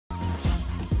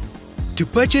To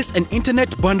purchase an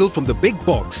internet bundle from the Big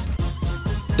Box,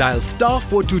 dial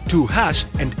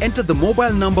 *422# and enter the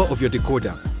mobile number of your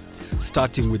decoder,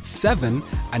 starting with 7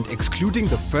 and excluding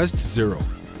the first 0.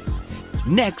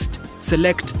 Next,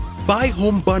 select Buy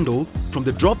Home Bundle from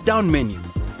the drop-down menu.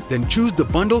 Then choose the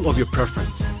bundle of your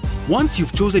preference. Once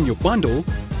you've chosen your bundle,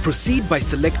 proceed by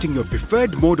selecting your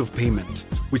preferred mode of payment,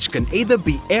 which can either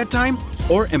be airtime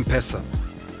or M-Pesa.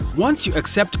 Once you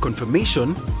accept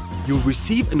confirmation, you'll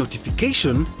receive a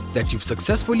notification that you've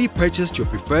successfully purchased your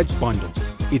preferred bundle.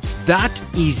 It's that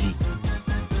easy.